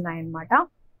కనిపిస్తున్నాయి అన్నమాట.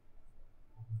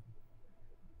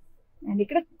 అండ్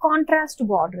ఇక్కడ కాంట్రాస్ట్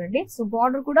బార్డర్ అండి. సో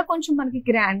బార్డర్ కూడా కొంచెం మనకి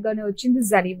గ్రాండ్ గానే వచ్చింది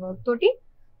జరీ వర్క్ తోటి.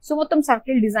 సో మొత్తం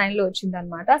సర్కిల్ డిజైన్ లో వచ్చింది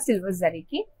అనమాట సిల్వర్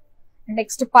జరీకి.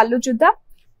 నెక్స్ట్ పళ్ళు చూద్దాం.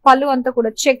 పళ్ళు అంతా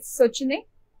కూడా చెక్స్ వచ్చినాయి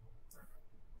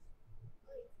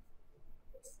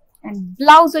అండ్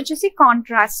బ్లౌజ్ వచ్చేసి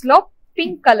కాంట్రాస్ట్ లో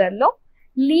పింక్ కలర్ లో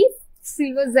లీఫ్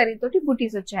సిల్వర్ జరీ తోటి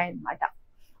బుటీస్ వచ్చాయన్నమాట.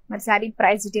 మరి సారీ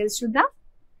ప్రైస్ డీటెయిల్స్ చూద్దాం.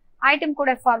 Item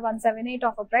code FR178,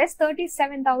 offer price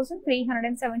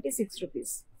 37,376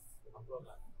 rupees.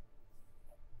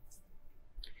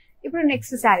 ఇప్పుడు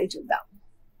నెక్స్ట్ శారీ చూద్దాం.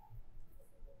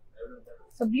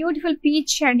 So beautiful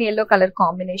peach and yellow colour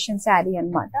combination sari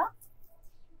అన్నమాట.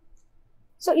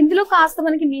 సో ఇందులో కాస్త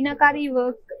మనకి మీనాకారి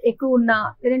వర్క్ ఎక్కువ ఉన్నా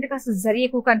లేదంటే కాస్త జరీ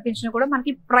ఎక్కువ కనిపించినా కూడా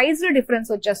మనకి ప్రైస్ లో డిఫరెన్స్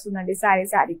వచ్చేస్తుందండి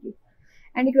శారీకి.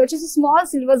 అండ్ ఇక్కడ వచ్చేసి స్మాల్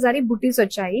సిల్వర్ జరీ బుటీస్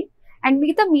వచ్చాయి అండ్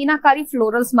మిగతా మీనాకారి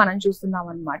ఫ్లోరల్స్ మనం చూస్తున్నాం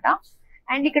అనమాట.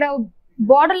 అండ్ ఇక్కడ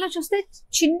బార్డర్ లో చూస్తే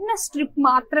చిన్న స్ట్రిప్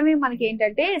మాత్రమే మనకి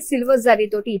ఏంటంటే సిల్వర్ జరీ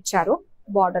తోటి ఇచ్చారు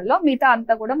బార్డర్ లో, మిగతా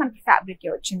అంతా కూడా మనకి ఫ్యాబ్రిక్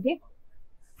వచ్చింది.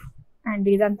 అండ్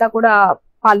ఇదంతా కూడా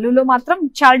పళ్ళులో మాత్రం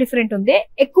చాలా డిఫరెంట్ ఉంది,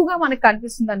 ఎక్కువగా మనకు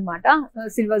కనిపిస్తుంది అనమాట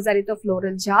సిల్వర్ జరీతో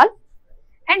ఫ్లోరల్ జాల్.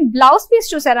 అండ్ బ్లౌజ్ పీస్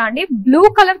చూసారా అండి, బ్లూ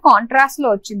కలర్ కాంట్రాస్ట్ లో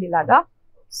వచ్చింది ఇలాగా.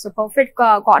 సో పర్ఫెక్ట్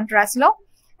కాంట్రాస్ట్ లో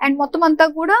అండ్ మొత్తం అంతా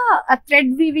కూడా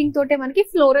థ్రెడ్ వీవింగ్ తోటే మనకి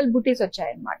ఫ్లోరల్ బుటీస్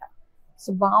వచ్చాయి అనమాట. సో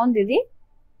బాగుంది ఇది.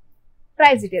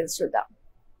 ప్రైస్ డీటెయిల్స్ చూద్దాం.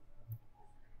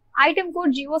 Item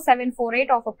code GO748,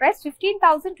 offer price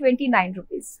 15,029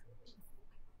 rupees.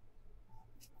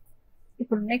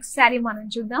 ఇప్పుడు నెక్స్ట్ శారీ మనం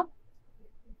చూద్దాం.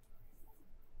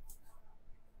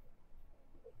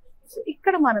 సో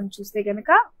ఇక్కడ మనం చూస్తే కనుక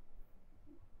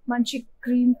మంచి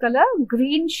క్రీమ్ కలర్,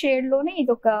 గ్రీన్ షేడ్ లోనే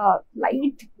ఇది ఒక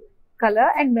light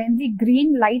colour and mehndi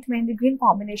green, light mehndi green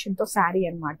combination తో శారీ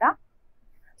అన్నమాట.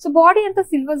 సో బాడీ అంతా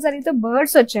సిల్వర్ జరీతో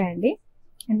బర్డ్స్ వచ్చాయండి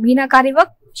అండ్ మీనాకారి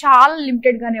వర్క్ చాలా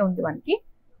లిమిటెడ్ గానే ఉంది మనకి.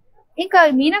 ఇంకా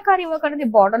మీనాకారి వర్క్ అనేది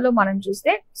బార్డర్ లో మనం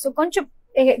చూస్తే సో కొంచెం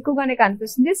ఎక్కువగానే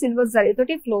కనిపిస్తుంది. సిల్వర్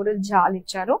జరీతోటి ఫ్లోరల్ జాల్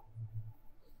ఇచ్చారు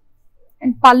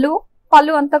అండ్ పళ్ళు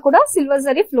అంతా కూడా సిల్వర్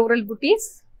జరీ ఫ్లోరల్ బుటీస్.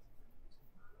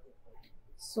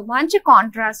 సో మంచి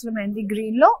కాంట్రాస్ట్ లో మెహందీ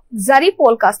గ్రీన్ లో జరీ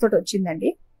పోల్కాస్ తోటి వచ్చిందండి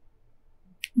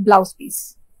బ్లౌజ్ పీస్.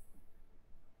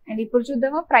 అండ్ ఇప్పుడు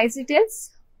చూద్దామా price details.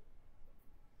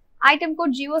 Item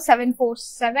code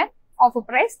GO747, offer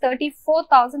price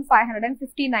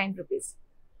 34,559 rupees.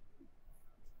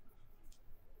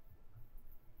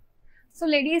 So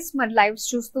ladies మరి లైవ్స్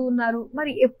చూస్తూ ఉన్నారు,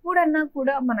 మరి ఎప్పుడన్నా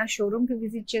కూడా మన షోరూమ్ కి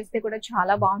విజిట్ చేస్తే కూడా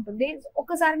చాలా బాగుంటుంది.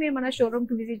 ఒకసారి మీరు మన షోరూమ్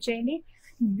కి విజిట్ చేయండి,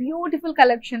 బ్యూటిఫుల్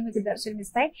కలెక్షన్ మీకు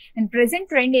దర్శనమిస్తాయి. అండ్ ప్రెసెంట్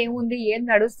ట్రెండ్ ఏముంది, ఏం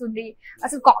నడుస్తుంది,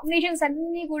 అసలు కాంబినేషన్స్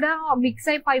అన్ని కూడా మిక్స్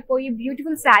అయిపోయి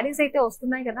బ్యూటిఫుల్ శారీస్ అయితే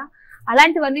వస్తున్నాయి కదా.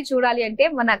 అలాంటివన్నీ చూడాలి అంటే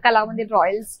మన కళామంది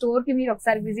రాయల్ స్టోర్ కి మీరు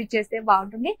ఒకసారి విజిట్ చేస్తే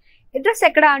బాగుంటుంది. అడ్రస్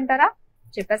ఎక్కడ అంటారా,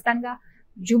 చెప్పేస్తానుగా.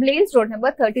 జూబ్లీ హిల్స్ రోడ్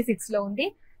నెంబర్ 36 లో ఉంది.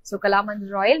 సో కళామంది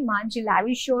రాయల్ మంచి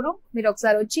లావిష్ షోరూమ్, మీరు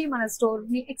ఒకసారి వచ్చి మన స్టోర్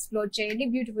ని ఎక్స్ప్లోర్ చేయండి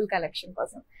బ్యూటిఫుల్ కలెక్షన్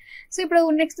కోసం. సో ఇప్పుడు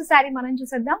నెక్స్ట్ శారీ మనం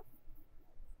చూసేద్దాం.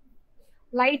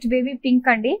 లైట్ బేబీ పింక్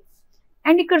అండి.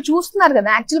 అండ్ ఇక్కడ చూస్తున్నారు కదా,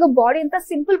 యాక్చువల్ గా బాడీ అంతా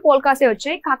సింపుల్ పోల్కాసే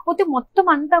వచ్చాయి, కాకపోతే మొత్తం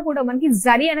అంతా కూడా మనకి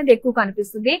జరీ అనేది ఎక్కువ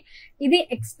కనిపిస్తుంది. ఇది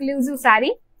ఎక్స్క్లూజివ్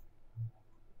శారీ.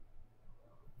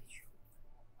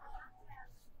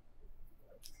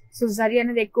 సో జరీ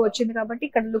అనేది ఎక్కువ వచ్చింది కాబట్టి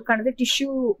ఇక్కడ లుక్ అనేది టిష్యూ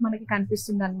మనకి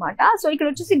కనిపిస్తుంది అనమాట. సో ఇక్కడ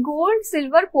వచ్చేసి గోల్డ్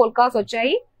సిల్వర్ పోల్కాస్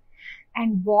వచ్చాయి.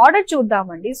 అండ్ బార్డర్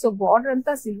చూద్దామండి. సో బార్డర్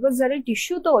అంతా సిల్వర్ జరీ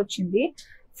టిష్యూతో వచ్చింది,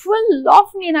 ఫుల్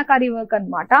ఆఫ్ మీనాకారి వర్క్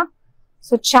అనమాట.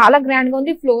 సో చాలా గ్రాండ్ గా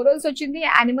ఉంది. ఫ్లోరల్స్ వచ్చింది,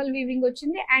 యానిమల్ వీవింగ్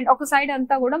వచ్చింది, అండ్ ఒక సైడ్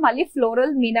అంతా కూడా మళ్ళీ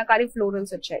ఫ్లోరల్ మీనాకారి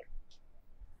ఫ్లోరల్స్ వచ్చాయి.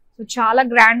 సో చాలా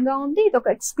గ్రాండ్ గా ఉంది. ఇది ఒక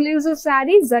ఎక్స్క్లూజివ్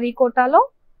శారీ జరీ కోటాలో.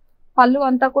 పళ్ళు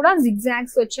అంతా కూడా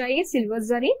జిగ్జాగ్స్ వచ్చాయి, సిల్వర్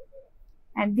జరీ.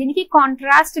 అండ్ దీనికి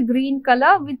contrast green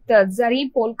colour with zari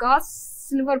polkas,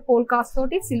 silver polkas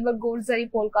తోటి, సిల్వర్ గోల్డ్ జరీ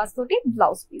పోల్కాస్ తోటి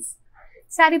blouse piece.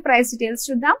 Sari price details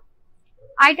చూద్దాం.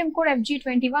 Item code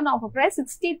FG21, offer price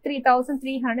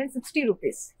 63,360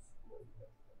 rupees.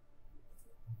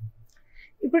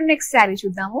 ఇప్పుడు నెక్స్ట్ శారీ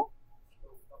చూద్దాము.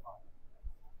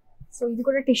 సో ఇది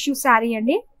కూడా టిష్యూ శారీ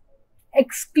అండి,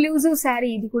 ఎక్స్క్లూజివ్ శారీ.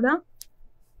 ఇది కూడా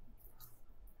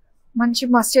మంచి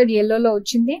మస్టర్డ్ ఎల్లోలో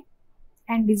వచ్చింది.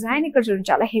 అండ్ డిజైన్ ఇక్కడ చూడండి,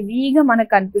 చాలా హెవీగా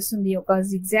మనకు కనిపిస్తుంది. ఒక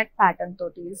జిగ్జాగ్ ప్యాటర్న్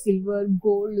తోటి సిల్వర్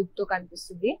గోల్డ్ లుక్ తో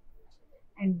కనిపిస్తుంది.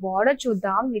 అండ్ బార్డర్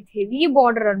చూద్దాం, విత్ హెవీ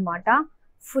బార్డర్ అనమాట,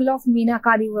 ఫుల్ ఆఫ్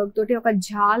మీనాకారి వర్క్ తోటి ఒక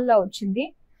జాల్లా వచ్చింది.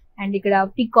 అండ్ ఇక్కడ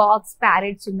పికాక్స్,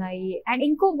 ప్యారెట్స్ ఉన్నాయి. అండ్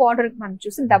ఇంకో బార్డర్ మనం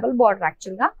చూసి డబుల్ బార్డర్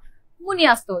యాక్చువల్ గా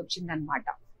మునియాస్ తో వచ్చింది అనమాట.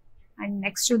 అండ్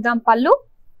నెక్స్ట్ చూద్దాం పళ్ళు.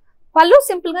 పళ్ళు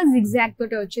సింపుల్ గా జిగ్జాగ్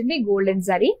తోటి వచ్చింది, గోల్డెన్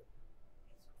జరీ.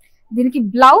 దీనికి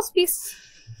blouse piece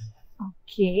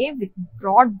okay with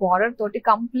broad border తోటి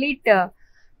కంప్లీట్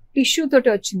టిష్యూ తోటి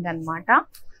వచ్చింది అనమాట.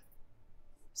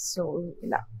 సో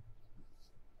ఇలా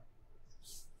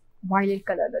వైలెట్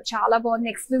కలర్ లో చాలా బాగుంది,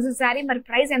 ఎక్స్క్లూజివ్ శారీ. మరి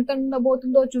ప్రైస్ ఎంత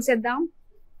ఉండబోతుందో చూసేద్దాం.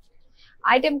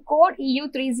 Item code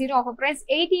EU30, offer price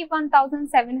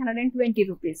 81,720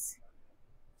 rupees.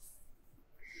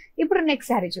 ఇప్పుడు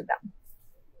నెక్స్ట్ శారీ చూద్దాం.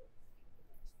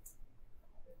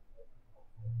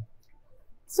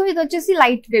 సో ఇది వచ్చేసి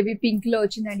లైట్ బేబీ పింక్ లో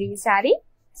వచ్చిందండి ఈ శారీ.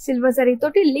 సిల్వర్ జరీ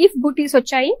తోటి లీఫ్ బూటీస్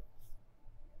వచ్చాయి.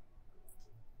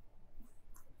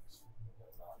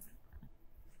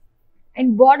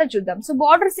 అండ్ బార్డర్ చూద్దాం. సో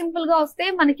బార్డర్ సింపుల్ గా వస్తే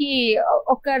మనకి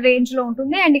ఒక రేంజ్ లో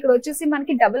ఉంటుంది. అండ్ ఇక్కడ వచ్చేసి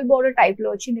మనకి డబుల్ బార్డర్ టైప్ లో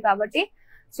వచ్చింది కాబట్టి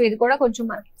సో ఇది కూడా కొంచెం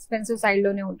మనకి ఎక్స్పెన్సివ్ సైడ్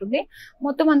లోనే ఉంటుంది.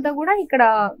 మొత్తం అంతా కూడా ఇక్కడ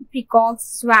పికాక్స్,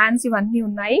 స్వాన్స్ ఇవన్నీ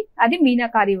ఉన్నాయి. అది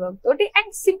మీనాకారి వర్క్ తోటి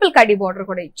అండ్ సింపుల్ కడ్డీ బార్డర్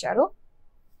కూడా ఇచ్చారు.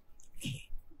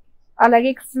 అలాగే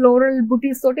ఫ్లోరల్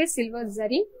బుటీస్ తోటి సిల్వర్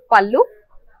జరీ పళ్ళు.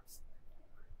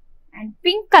 అండ్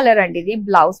పింక్ కలర్ అండి ఇది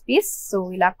బ్లౌజ్ పీస్. సో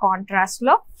ఇలా కాంట్రాస్ట్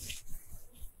లో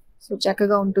సో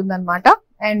చక్కగా ఉంటుంది అనమాట.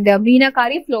 అండ్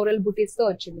మీనాకారి ఫ్లోరల్ బుటీస్ తో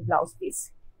వచ్చింది బ్లౌజ్ పీస్.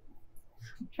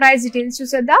 ప్రైస్ డీటెయిల్స్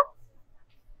చూసేద్దాం.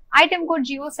 Item code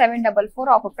GO744,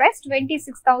 offer price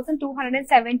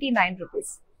 26,279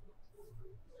 rupees.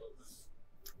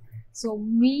 So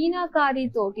meenakari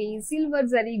తోటి సిల్వర్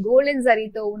జరీ, గోల్డెన్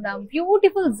జరీతో ఉన్న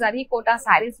బ్యూటిఫుల్ జరీ కోటా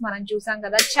శారీస్ మనం చూసాం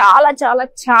కదా. చాలా చాలా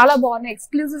చాలా బాగున్నాయి.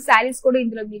 ఎక్స్క్లూజివ్ శారీస్ కూడా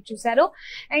ఇందులో మీరు చూసారు.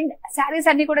 అండ్ శారీస్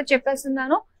అన్ని కూడా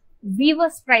చెప్పేస్తున్నాను,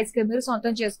 వీవర్స్ ప్రైస్ కి మీరు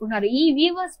సొంతం చేసుకున్నారు. ఈ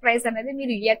వీవర్స్ ప్రైస్ అనేది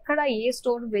మీరు ఎక్కడ ఏ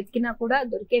స్టోర్ వెతికినా కూడా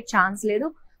దొరికే ఛాన్స్ లేదు.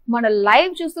 మన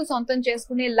లైవ్ చూస్తూ సొంతం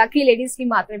చేసుకునే లక్కీ లేడీస్ కి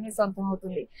మాత్రమే సొంతం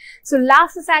అవుతుంది. సో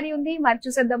లాస్ట్ శారీ ఉంది, మరి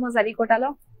చూసేద్దాము జరీ కోటాలో.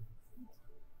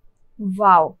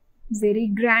 Wow, very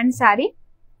grand sari.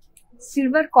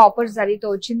 Silver copper జరీతో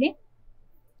వచ్చింది.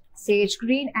 సేజ్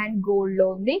గ్రీన్ అండ్ గోల్డ్ లో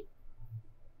ఉంది.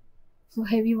 సో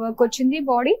హెవీ వర్క్ వచ్చింది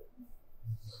బాడీ.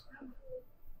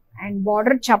 అండ్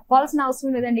బార్డర్ చెప్పాల్సిన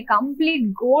అవసరం లేదండి, కంప్లీట్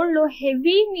గోల్డ్ లో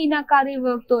హెవీ మీనాకారి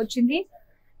వర్క్ తో వచ్చింది.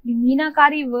 ఈ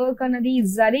మీనాకారి వర్క్ అన్నది,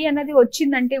 జరీ అన్నది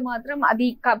వచ్చిందంటే మాత్రం అది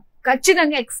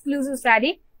ఖచ్చితంగా exclusive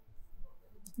sari,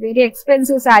 very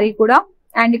expensive sari కూడా.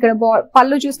 అండ్ ఇక్కడ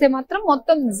పళ్ళు చూస్తే మాత్రం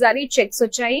మొత్తం జరీ చెక్స్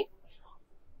వచ్చాయి.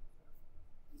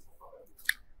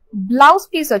 బ్లౌజ్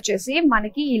పీస్ వచ్చేసి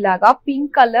మనకి ఇలాగా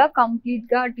పింక్ కలర్ కంప్లీట్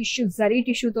గా టిష్యూ, జరీ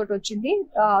టిష్యూ తోటి వచ్చింది.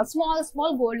 Small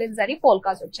small golden zari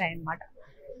polkas వచ్చాయి అనమాట.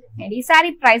 అండ్ ఈ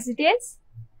sari price details.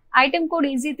 Item code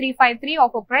EG353,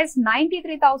 offer price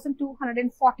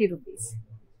 93,240 rupees.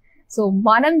 So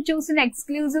మనం చూసిన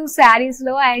ఎక్స్క్లూజివ్ శారీస్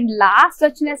లో అండ్ లాస్ట్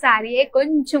వచ్చిన శారీ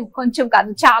కొంచెం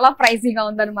కాదు, చాలా ప్రైజీగా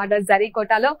ఉందన్నమాట జరీ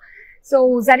కోటాలో. సో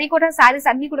జరీ కోటా శారీస్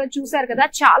అన్ని కూడా చూసారు కదా,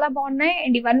 చాలా బాగున్నాయి.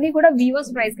 అండ్ ఇవన్నీ కూడా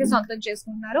వీవర్స్ ప్రైస్ కి సొంతం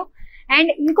చేసుకుంటున్నారు.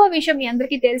 అండ్ ఇంకో విషయం మీ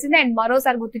అందరికీ తెలిసిందే, అండ్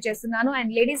మరోసారి గుర్తు చేస్తున్నాను.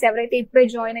 అండ్ లేడీస్ ఎవరైతే ఇప్పుడే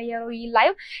జాయిన్ అయ్యారో ఈ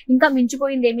లైవ్, ఇంకా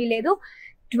మించిపోయింది ఏమీ లేదు.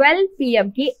 12 PM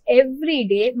కి ఎవ్రీ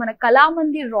డే మన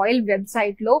కళామందిర్ రాయల్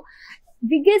వెబ్సైట్ లో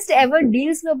బిగ్గెస్ట్ ఎవర్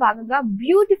డీల్స్ లో భాగంగా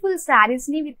బ్యూటిఫుల్ శారీస్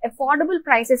ని విత్ అఫోర్డబుల్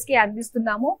ప్రైసెస్ కి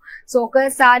అందిస్తున్నాము. సో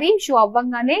ఒకసారి షో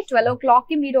అవ్వంగానే 12 o'clock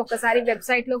కి మీరు ఒకసారి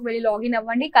వెబ్సైట్ లోకి వెళ్ళి లాగిన్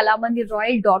అవ్వండి,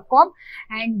 kalamandirroyal.com.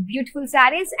 And beautiful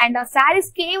saris, and ఆ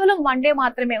శారీస్ కేవలం 1 day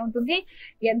మాత్రమే ఉంటుంది.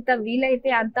 ఎంత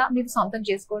వీలైతే అంత మీరు సొంతం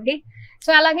చేసుకోండి.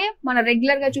 సో అలాగే మన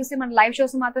రెగ్యులర్ గా చూసి మన లైవ్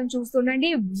షోస్ మాత్రం చూస్తుండండి.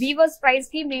 వీవర్స్ ప్రైస్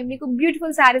కి మేము మీకు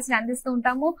బ్యూటిఫుల్ శారీస్ ని అందిస్తూ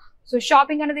ఉంటాము. సో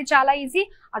షాపింగ్ అనేది చాలా ఈజీ.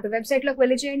 అటు వెబ్సైట్ లోకి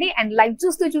వెళ్ళి చేయండి, అండ్ లైవ్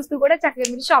చూస్తూ కూడా చక్కగా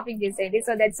మీరు షాపింగ్ చేసేయండి.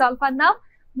 So that's all for now.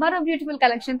 మరో బ్యూటిఫుల్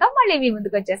కలెక్షన్ తో మళ్ళీ మీ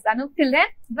ముందుకు వచ్చేస్తాను. Till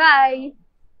then by.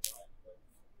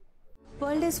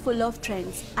 World is full of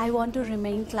trends. I want to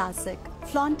remain classic.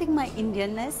 Flaunting my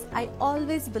Indianness, I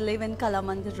always believe in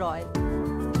Kalamandir Royal.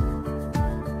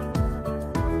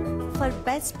 For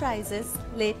best prices,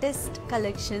 latest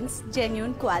collections,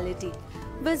 genuine quality.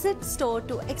 Visit store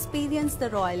to experience the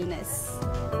royalness.